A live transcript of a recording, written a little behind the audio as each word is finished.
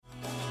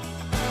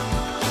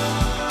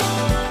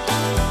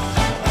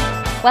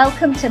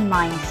Welcome to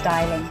Mind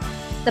Styling,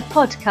 the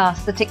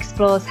podcast that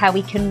explores how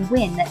we can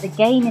win at the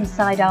game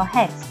inside our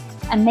heads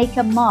and make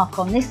a mark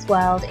on this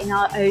world in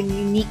our own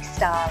unique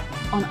style,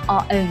 on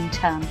our own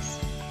terms.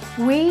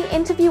 We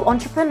interview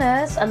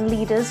entrepreneurs and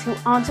leaders who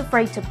aren't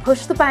afraid to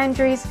push the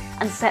boundaries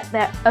and set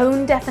their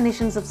own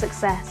definitions of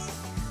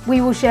success. We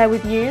will share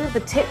with you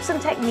the tips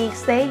and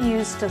techniques they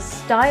use to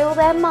style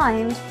their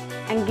mind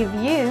and give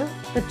you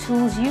the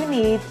tools you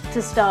need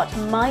to start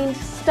mind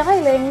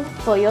styling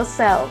for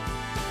yourself.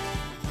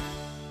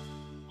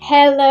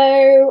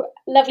 Hello,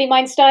 lovely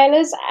mind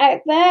stylers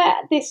out there.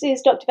 This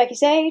is Dr. Becky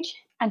Sage.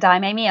 And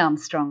I'm Amy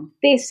Armstrong.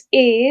 This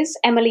is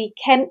Emily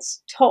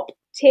Kent's top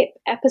tip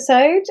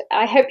episode.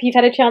 I hope you've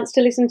had a chance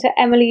to listen to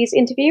Emily's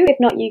interview. If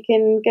not, you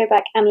can go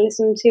back and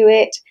listen to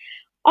it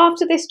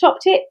after this top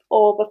tip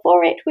or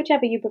before it,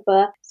 whichever you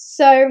prefer.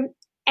 So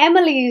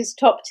Emily's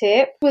top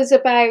tip was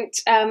about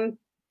kind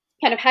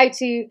of how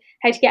to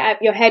get out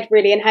of your head,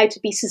 really, and how to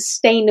be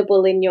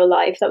sustainable in your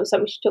life. That was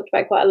something she talked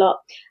about quite a lot.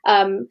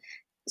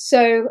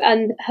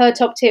 And her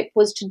top tip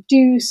was to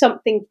do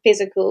something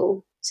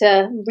physical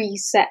to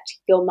reset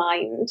your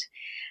mind.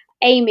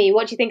 Amy,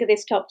 what do you think of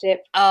this top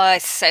tip? Oh,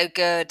 it's so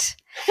good.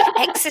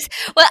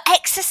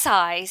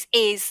 Exercise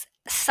is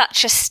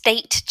such a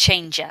state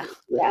changer.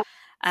 Yeah.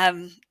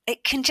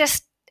 It can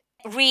just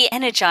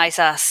re-energize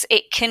us.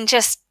 It can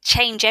just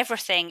change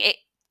everything. It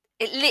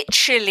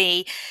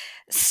literally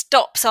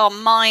stops our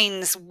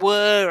minds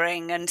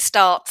whirring and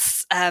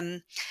starts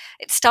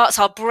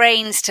our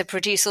brains to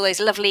produce all those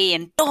lovely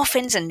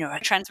endorphins and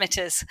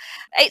neurotransmitters.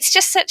 It's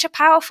just such a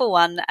powerful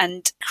one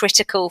and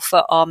critical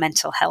for our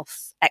mental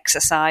health,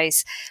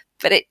 exercise.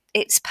 But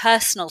it's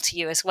personal to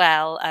you as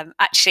well.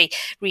 Actually,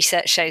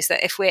 research shows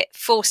that if we're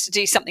forced to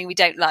do something we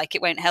don't like,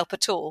 it won't help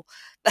at all.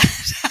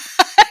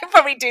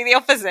 Probably do the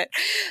opposite.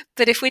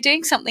 But if we're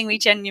doing something we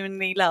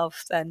genuinely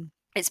love, then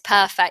it's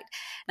perfect.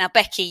 Now,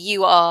 Becky,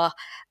 you are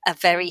a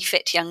very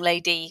fit young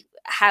lady.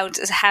 How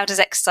does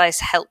exercise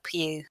help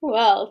you?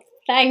 Well,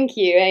 thank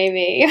you,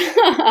 Amy.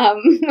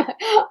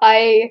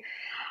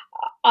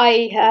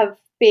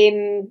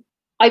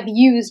 I've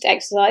used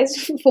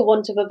exercise, for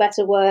want of a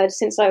better word,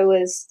 since I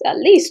was at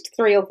least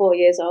 3 or 4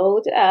 years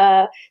old.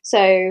 Well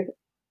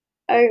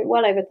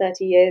over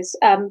 30 years.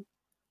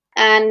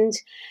 And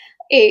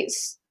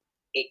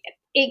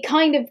it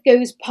kind of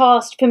goes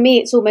past, for me,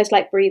 it's almost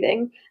like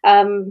breathing.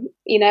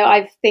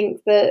 I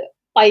think that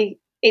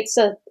it's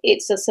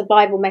a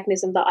survival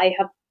mechanism that I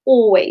have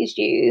always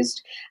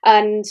used.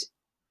 And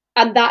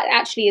that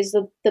actually is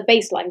the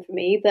baseline for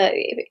me, that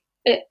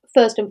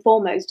first and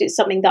foremost, it's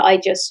something that I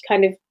just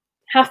kind of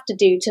have to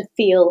do to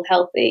feel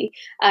healthy.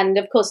 And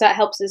of course that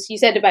helps us, you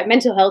said about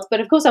mental health, but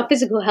of course our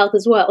physical health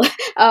as well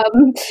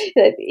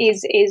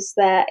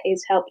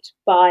is helped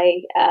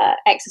by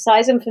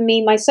exercise. And for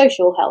me, my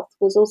social health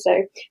was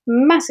also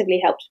massively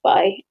helped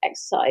by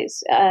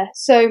exercise.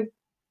 So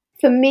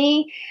for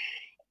me,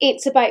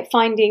 it's about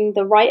finding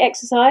the right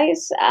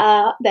exercise.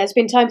 There's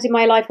been times in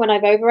my life when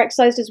I've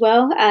overexercised as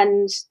well.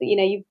 And,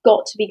 you've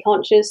got to be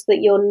conscious that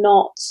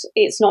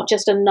it's not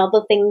just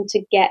another thing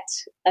to get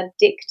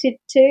addicted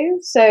to.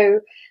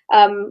 So,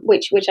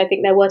 which I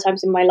think there were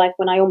times in my life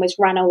when I almost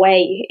ran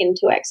away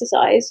into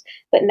exercise.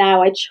 But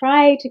now I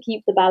try to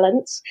keep the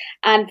balance.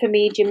 And for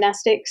me,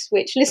 gymnastics,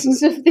 which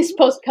listeners of this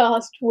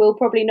podcast will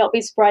probably not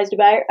be surprised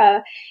about,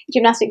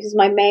 gymnastics is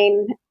my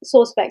main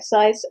source of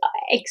exercise,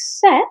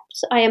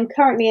 except I am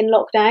currently in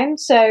lockdown.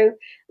 So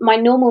my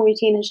normal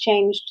routine has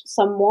changed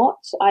somewhat.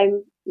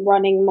 I'm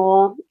running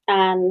more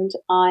and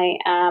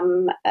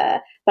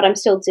but I'm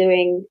still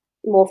doing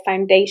more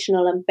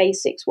foundational and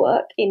basics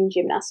work in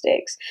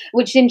gymnastics,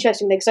 which is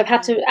interesting because I've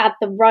had to add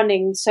the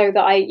running so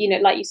that I,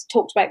 like you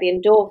talked about the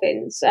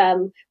endorphins,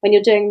 when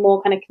you're doing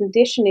more kind of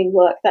conditioning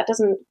work, that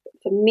doesn't,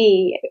 for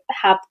me,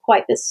 have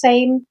quite the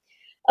same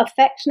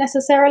effect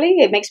necessarily.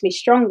 It makes me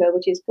stronger,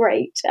 which is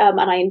great,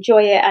 and I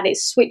enjoy it, and it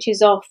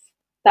switches off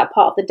that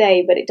part of the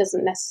day, but it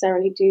doesn't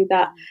necessarily do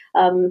that,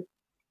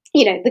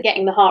 the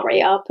getting the heart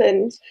rate up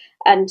and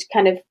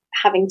kind of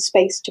having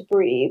space to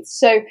breathe.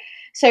 So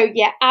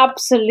yeah,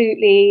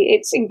 absolutely,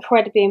 it's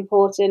incredibly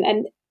important.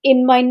 And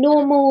in my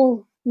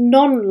normal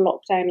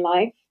non-lockdown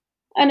life,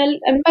 and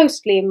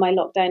mostly in my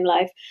lockdown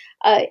life,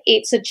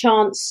 it's a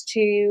chance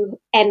to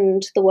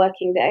end the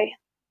working day.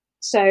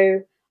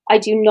 So I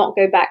do not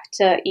go back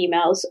to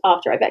emails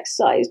after I've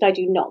exercised. I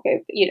do not go,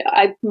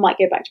 I might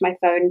go back to my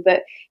phone,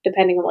 but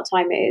depending on what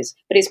time it is,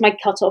 but it's my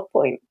cutoff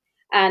point.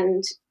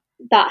 And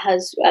that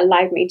has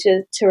allowed me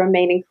to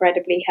remain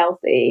incredibly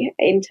healthy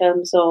in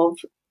terms of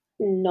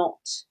not,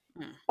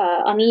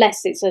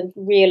 unless it's a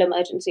real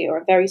emergency or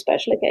a very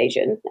special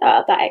occasion,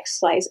 that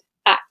exercise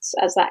acts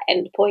as that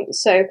end point.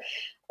 So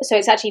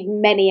it's actually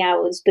many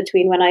hours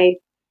between when I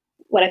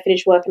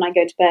finish work and I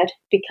go to bed,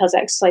 because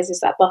exercise is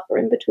that buffer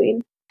in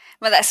between.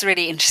 Well, that's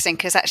really interesting,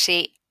 because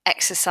actually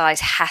exercise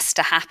has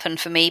to happen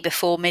for me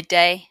before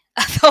midday.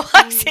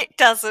 Otherwise it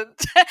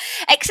doesn't.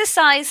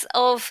 Exercise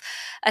of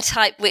a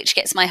type which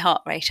gets my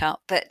heart rate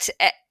up. But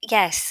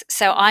yes,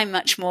 so I'm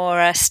much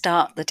more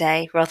start the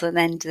day rather than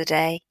end the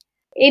day.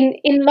 in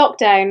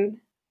lockdown,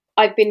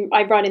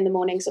 I run in the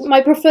mornings.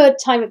 My preferred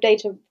time of day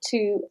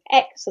to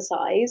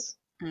exercise,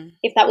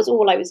 if that was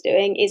all I was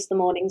doing, is the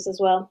mornings as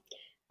well.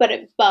 But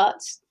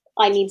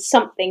I need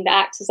something that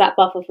acts as that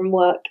buffer from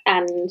work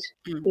and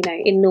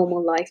in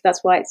normal life.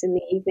 That's why it's in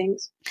the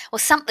evenings. Well,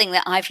 something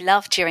that I've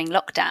loved during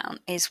lockdown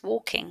is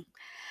walking.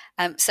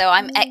 So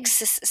I'm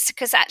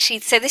because actually,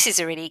 so this is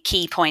a really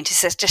key point.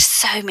 Is there's just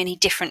so many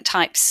different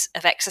types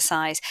of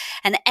exercise,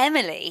 and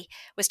Emily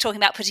was talking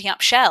about putting up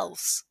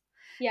shelves.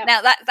 Yeah.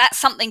 Now that's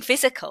something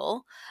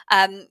physical,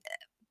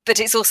 but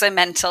it's also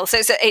mental. So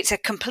it's a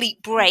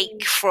complete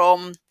break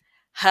from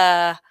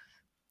her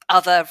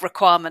other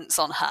requirements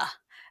on her,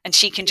 and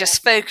she can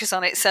just focus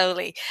on it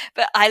solely.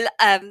 But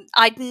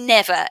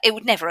it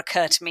would never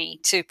occur to me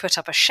to put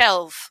up a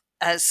shelf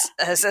as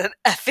a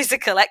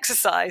physical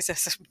exercise,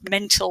 as a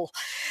mental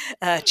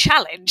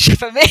challenge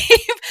for me,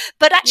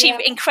 but actually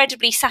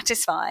incredibly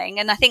satisfying.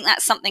 And I think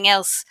that's something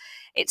else.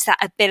 It's that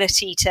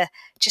ability to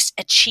just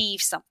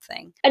achieve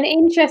something. And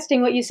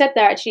interesting what you said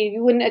there, actually.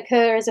 It wouldn't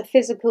occur as a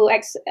physical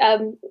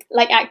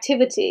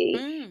activity.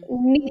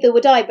 Neither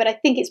would I, but I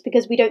think it's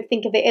because we don't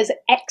think of it as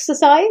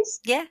exercise.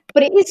 Yeah.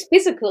 But it is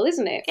physical,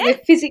 isn't it? Yeah. We're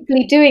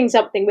physically doing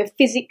something. We're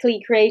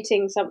physically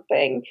creating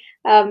something.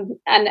 And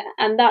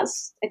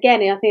that's,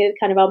 again, I think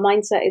kind of our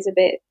mindset is a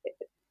bit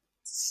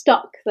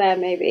stuck there,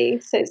 maybe.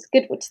 So it's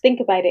good to think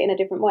about it in a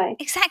different way.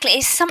 Exactly.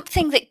 It's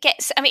something that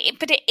gets,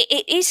 but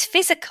it is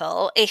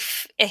physical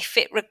if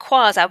it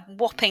requires a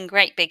whopping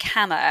great big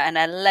hammer and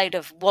a load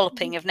of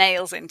walloping of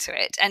nails into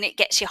it, and it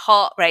gets your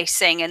heart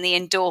racing and the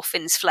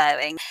endorphins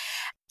flowing.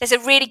 There's a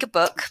really good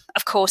book,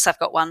 of course I've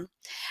got one,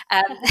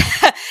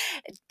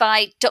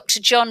 by Dr.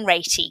 John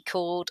Ratey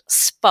called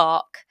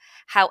Spark,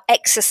 How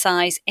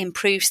Exercise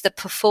Improves the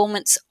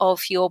Performance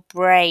of Your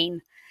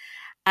Brain.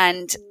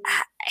 And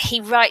he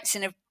writes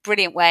in a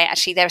brilliant way.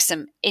 Actually, there are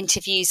some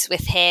interviews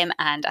with him,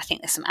 and I think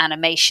there's some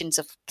animations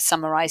of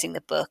summarizing the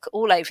book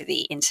all over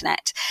the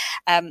internet.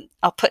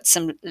 I'll put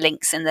some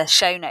links in the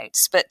show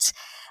notes. But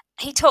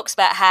he talks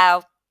about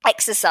how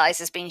exercise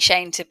has been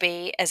shown to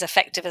be as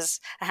effective as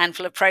a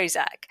handful of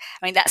Prozac.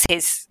 I mean,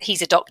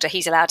 he's a doctor.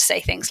 He's allowed to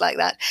say things like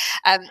that.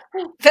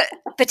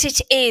 But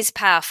it is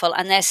powerful,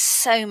 and there's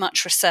so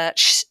much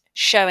research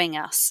showing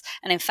us.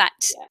 And in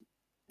fact,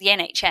 the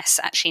NHS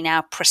actually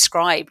now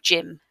prescribe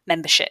gym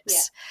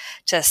memberships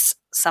to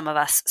some of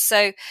us.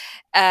 So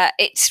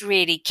it's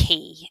really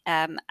key.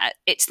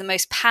 It's the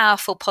most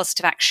powerful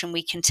positive action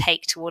we can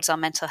take towards our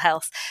mental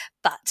health,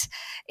 but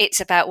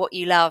it's about what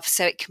you love.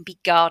 So it can be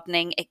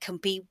gardening, it can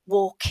be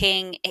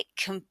walking, it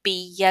can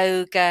be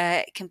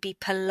yoga, it can be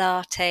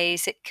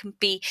Pilates, it can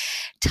be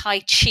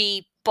Tai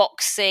Chi,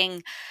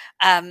 boxing,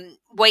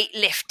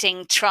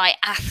 weightlifting,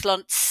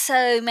 triathlon.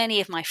 So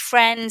many of my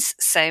friends,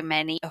 so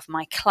many of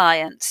my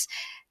clients,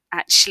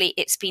 actually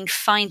it's been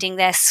finding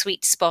their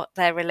sweet spot,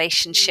 their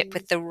relationship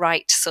with the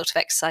right sort of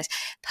exercise.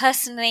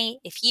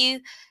 Personally,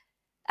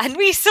 and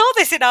we saw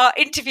this in our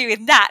interview with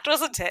Nat,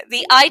 wasn't it?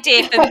 The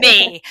idea for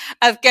me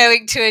of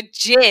going to a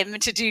gym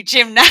to do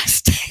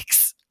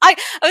gymnastics. I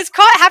was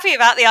quite happy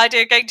about the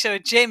idea of going to a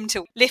gym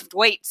to lift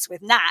weights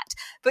with Nat,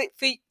 but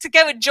to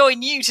go and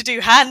join you to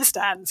do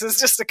handstands was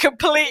just a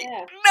complete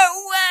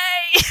no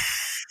way.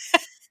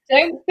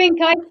 Don't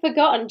think I've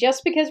forgotten.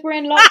 Just because we're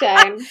in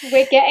lockdown,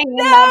 we're getting in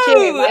that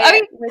gym.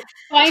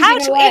 How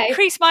to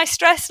increase my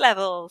stress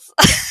levels?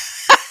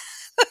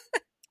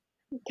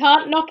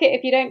 Can't knock it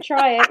if you don't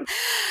try it.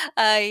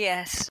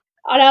 Yes.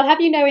 And I'll have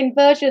you know,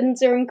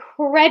 inversions are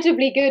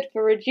incredibly good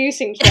for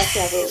reducing stress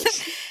levels.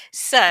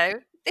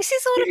 So this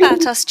is all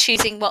about us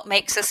choosing what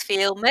makes us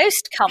feel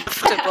most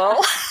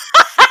comfortable.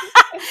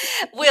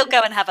 We'll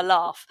go and have a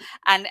laugh,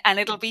 and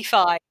it'll be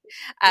fine.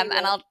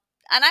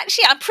 And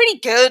actually, I'm pretty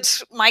good.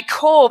 My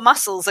core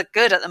muscles are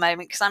good at the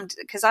moment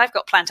because I've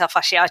got plantar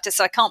fasciitis,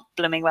 so I can't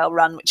blooming well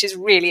run, which is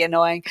really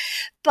annoying.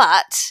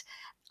 But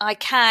I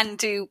can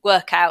do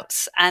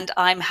workouts, and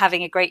I'm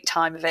having a great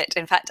time of it.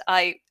 In fact,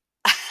 I've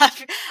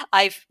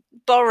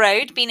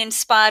been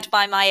inspired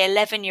by my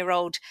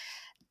 11-year-old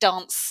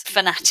dance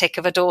fanatic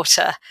of a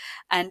daughter,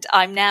 and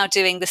I'm now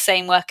doing the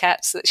same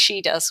workouts that she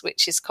does,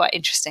 which is quite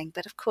interesting.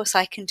 But of course,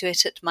 I can do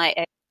it at my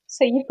age.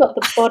 So you've got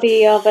the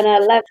body of an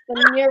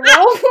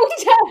 11-year-old.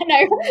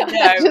 No,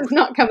 that does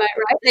not come out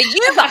right. No,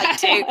 you might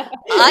do.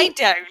 I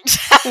don't.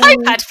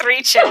 I've had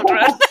 3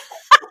 children.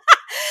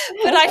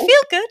 But I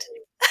feel good.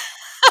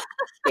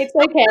 It's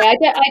okay. I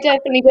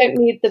definitely don't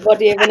need the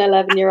body of an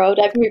 11-year-old.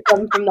 I've moved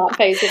on from that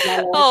phase of my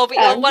life. Oh, but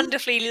you're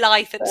wonderfully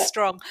lithe and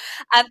strong.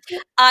 I'm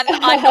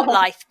not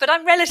lithe, but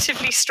I'm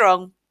relatively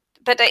strong.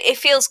 But it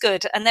feels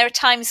good. And there are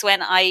times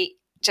when I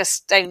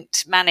just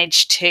don't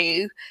manage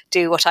to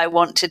do what I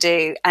want to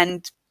do,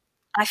 and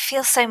I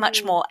feel so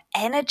much more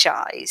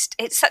energized.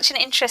 It's such an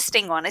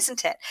interesting one,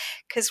 isn't it?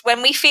 Because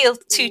when we feel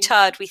too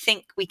tired, we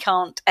think we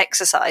can't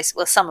exercise.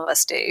 Well, some of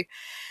us do.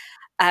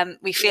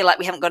 We feel like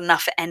we haven't got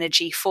enough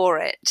energy for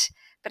it.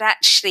 But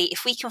actually,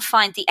 if we can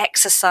find the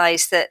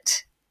exercise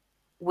that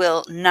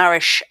will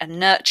nourish and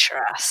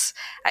nurture us,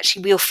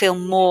 actually we'll feel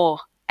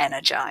more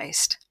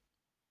energized.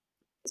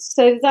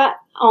 So that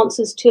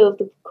answers two of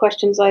the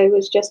questions I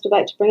was just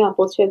about to bring up,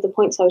 or two of the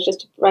points I was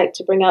just about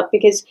to bring up,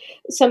 because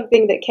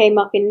something that came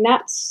up in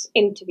Nat's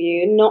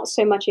interview, not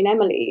so much in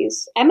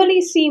Emily's.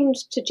 Emily seemed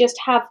to just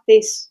have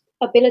this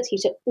ability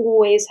to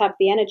always have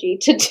the energy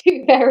to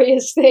do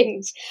various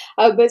things.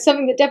 But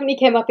something that definitely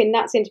came up in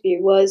Nat's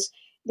interview was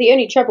the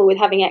only trouble with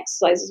having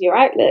exercise as your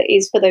outlet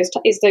is for those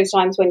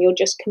times when you're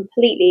just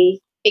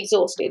completely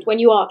exhausted, when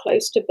you are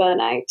close to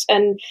burnout.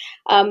 And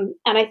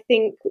I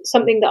think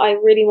something that I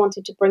really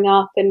wanted to bring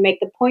up and make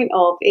the point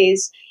of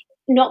is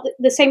not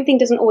the same thing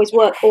doesn't always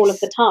work all of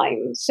the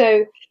time.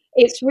 So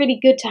it's really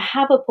good to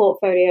have a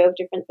portfolio of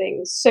different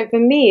things. So for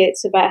me,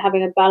 it's about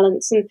having a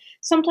balance. And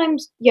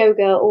sometimes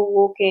yoga or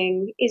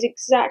walking is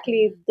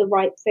exactly the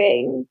right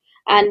thing.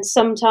 And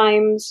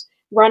sometimes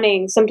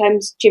running,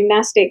 sometimes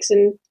gymnastics,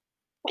 and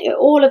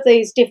all of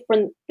these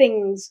different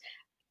things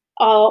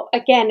are,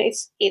 again,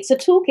 it's a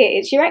toolkit.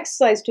 It's your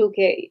exercise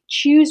toolkit.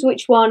 Choose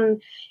which one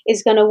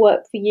is going to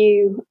work for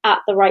you at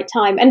the right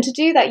time. And to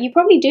do that, you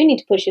probably do need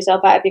to push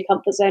yourself out of your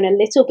comfort zone a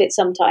little bit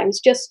sometimes,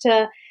 just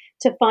to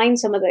find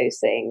some of those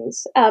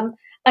things.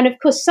 And of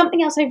course,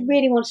 something else I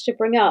really wanted to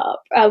bring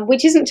up,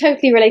 which isn't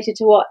totally related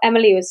to what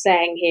Emily was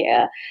saying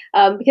here,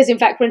 because in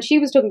fact, when she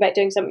was talking about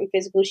doing something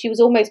physical, she was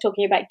almost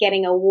talking about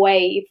getting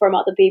away from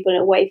other people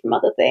and away from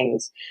other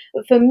things.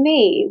 But for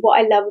me, what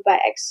I love about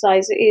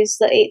exercise is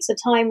that it's a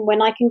time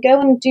when I can go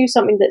and do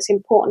something that's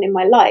important in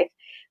my life,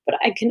 but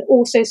I can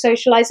also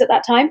socialize at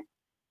that time.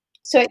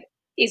 So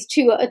is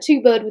a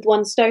two bird with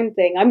one stone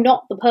thing. I'm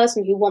not the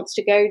person who wants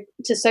to go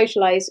to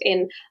socialize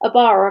in a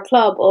bar or a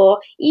club, or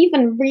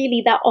even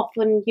really that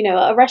often,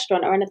 a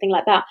restaurant or anything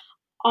like that.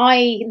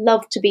 I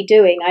love to be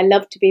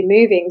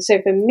moving.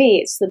 So for me,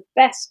 it's the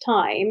best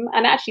time.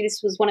 And actually, this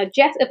was one of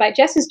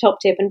Jess's top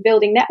tip, and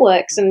building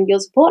networks and your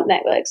support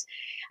networks.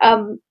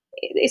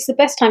 It's the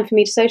best time for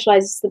me to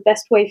socialize. It's the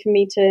best way for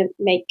me to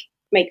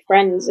make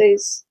friends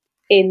is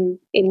in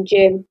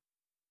gym.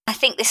 I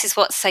think this is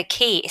what's so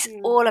key. It's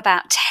all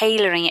about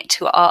tailoring it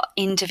to our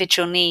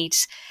individual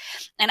needs.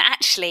 And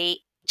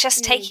actually,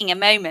 just taking a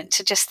moment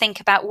to just think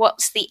about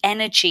what's the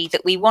energy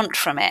that we want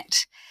from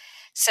it.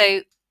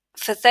 So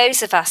for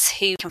those of us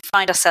who can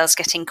find ourselves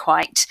getting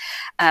quite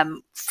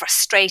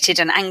frustrated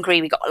and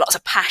angry, we've got lots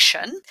of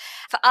passion.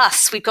 For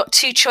us, we've got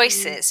two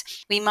choices.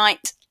 We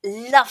might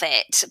love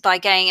it by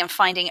going and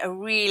finding a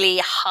really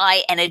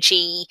high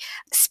energy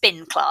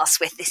spin class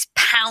with this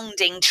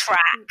pounding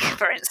track,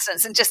 for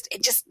instance, and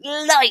it just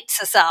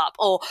lights us up,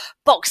 or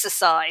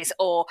boxercise,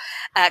 or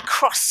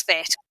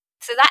CrossFit.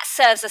 So that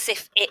serves us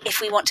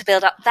if we want to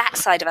build up that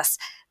side of us.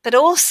 But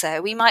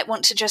also we might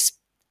want to just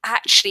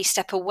actually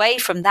step away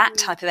from that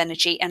type of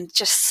energy and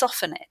just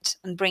soften it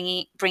and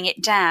bring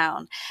it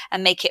down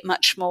and make it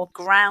much more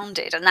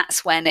grounded. And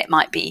that's when it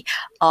might be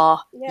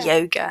our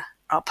yoga,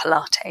 our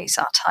Pilates,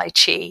 our Tai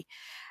Chi.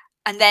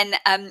 And then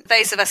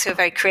those of us who are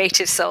very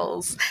creative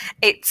souls,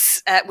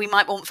 we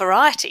might want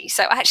variety.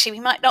 So actually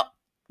we might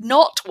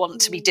not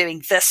want to be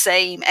doing the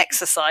same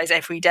exercise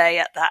every day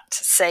at that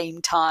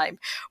same time.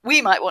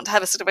 We might want to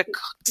have a sort of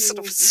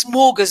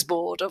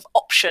smorgasbord of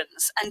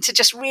options, and to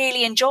just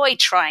really enjoy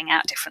trying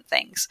out different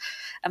things.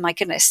 And my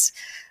goodness,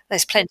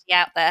 there's plenty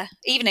out there,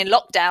 even in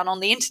lockdown on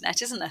the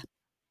internet, isn't there?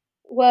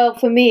 Well,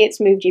 for me, it's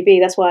MoveGB.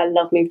 That's why I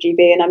love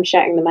MoveGB, and I'm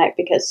shouting them out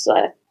because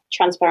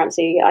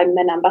transparency, I'm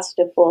an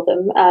ambassador for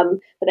them,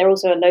 but they're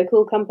also a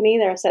local company.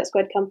 They're a Set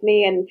Squared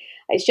company, and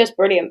it's just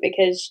brilliant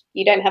because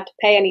you don't have to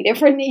pay any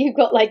different. You've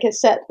got like a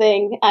set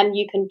thing, and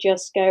you can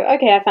just go,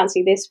 okay, I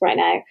fancy this right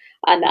now,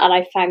 and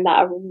I found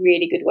that a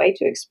really good way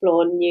to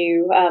explore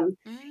new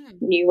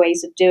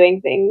ways of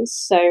doing things.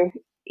 So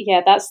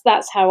yeah,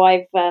 that's how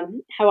I've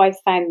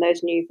found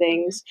those new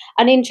things.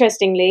 And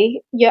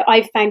interestingly,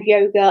 I've found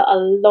yoga a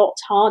lot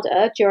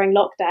harder during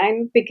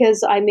lockdown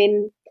because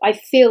I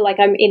feel like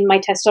I'm in my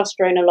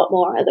testosterone a lot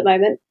more at the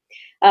moment.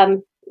 A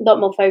lot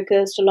more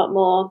focused, a lot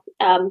more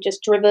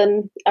just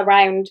driven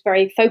around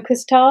very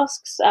focused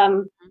tasks,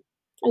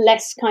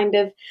 less kind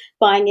of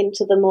buying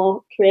into the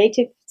more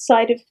creative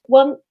side of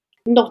one,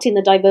 not in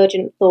the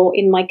divergent thought,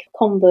 in my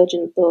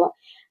convergent thought.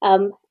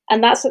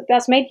 And that's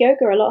made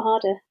yoga a lot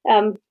harder.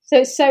 So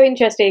it's so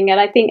interesting, and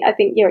I think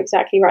you're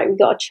exactly right. We've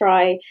got to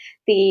try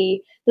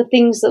the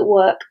things that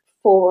work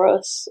for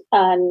us,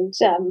 and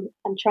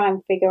try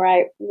and figure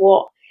out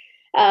what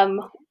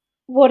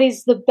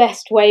is the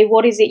best way.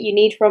 What is it you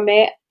need from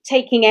it?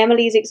 Taking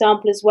Emily's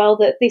example as well,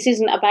 that this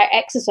isn't about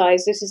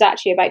exercise. This is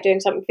actually about doing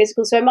something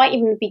physical. So it might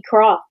even be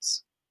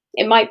crafts.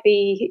 It might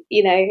be,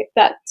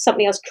 that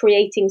something else,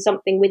 creating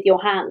something with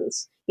your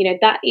hands.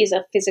 That is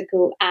a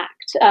physical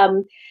act.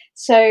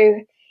 So,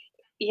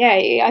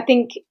 yeah, I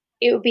think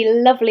it would be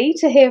lovely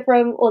to hear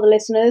from all the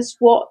listeners.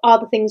 What are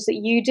the things that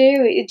you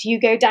do? Do you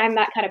go down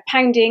that kind of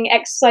pounding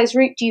exercise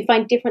route? Do you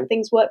find different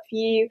things work for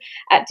you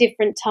at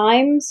different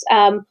times?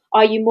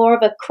 Are you more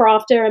of a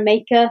crafter, a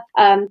maker?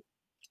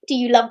 Do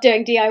you love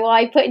doing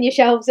DIY, putting your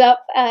shelves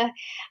up?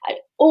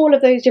 All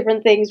of those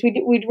different things.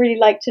 We'd really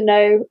like to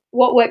know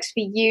what works for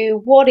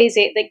you. What is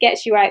it that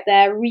gets you out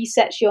there,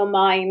 resets your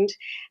mind,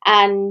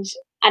 and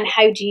and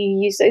how do you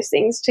use those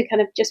things to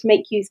kind of just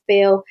make you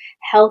feel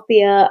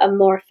healthier and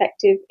more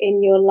effective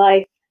in your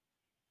life.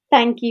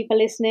 Thank you for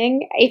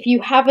listening. If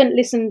you haven't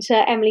listened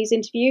to Emily's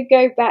interview,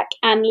 go back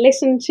and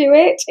listen to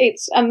it.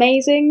 It's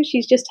amazing.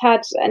 She's just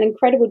had an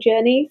incredible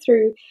journey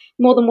through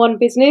more than one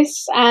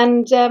business,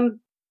 and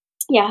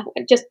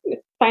just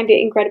find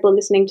it incredible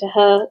listening to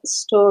her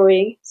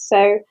story.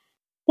 So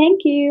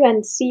thank you,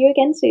 and see you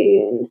again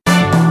soon.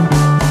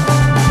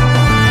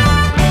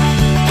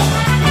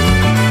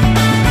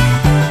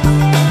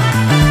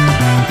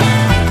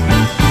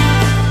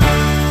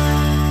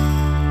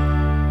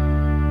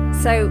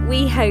 So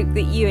we hope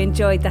that you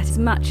enjoyed that as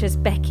much as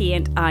Becky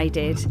and I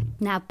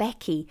did. Now,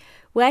 Becky,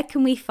 where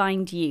can we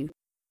find you?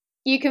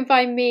 You can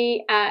find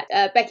me at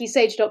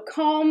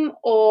beckysage.com,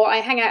 or I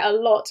hang out a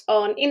lot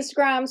on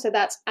Instagram, so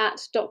that's at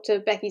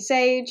Dr. Becky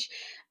Sage.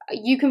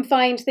 You can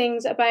find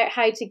things about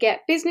how to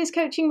get business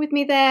coaching with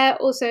me there.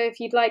 Also, if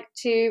you'd like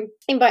to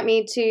invite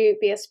me to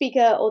be a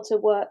speaker or to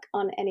work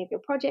on any of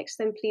your projects,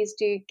 then please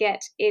do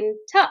get in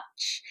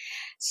touch.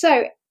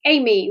 So,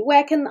 Amy,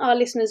 where can our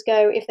listeners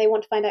go if they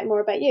want to find out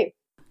more about you?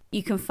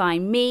 You can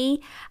find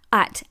me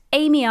at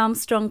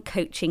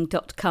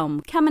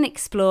amyarmstrongcoaching.com. Come and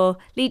explore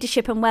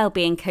leadership and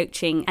wellbeing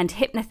coaching and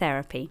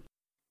hypnotherapy.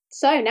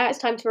 So now it's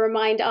time to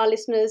remind our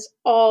listeners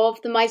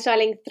of the Mind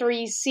Styling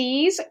 3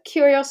 C's: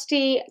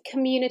 curiosity,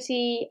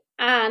 community,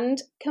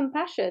 and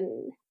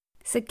compassion.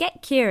 So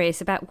get curious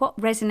about what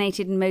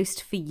resonated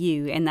most for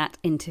you in that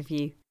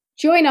interview.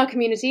 Join our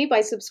community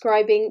by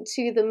subscribing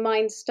to the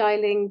Mind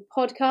Styling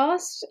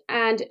podcast,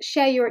 and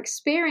share your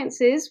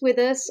experiences with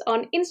us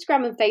on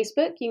Instagram and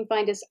Facebook. You can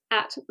find us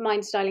at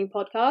Mind Styling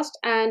Podcast,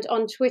 and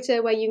on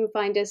Twitter, where you can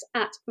find us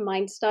at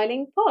Mind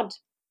Styling Pod.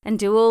 And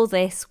do all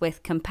this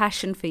with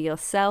compassion for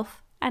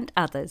yourself and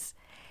others.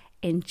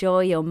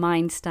 Enjoy your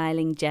mind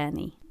styling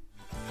journey.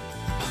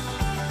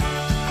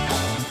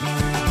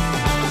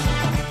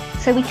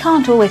 So we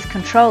can't always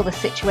control the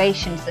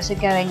situations that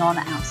are going on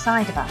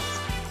outside of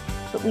us,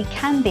 but we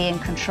can be in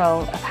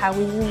control of how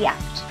we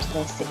react to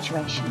those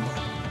situations.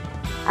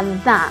 And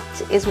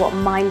that is what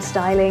mind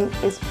styling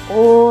is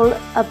all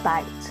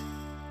about.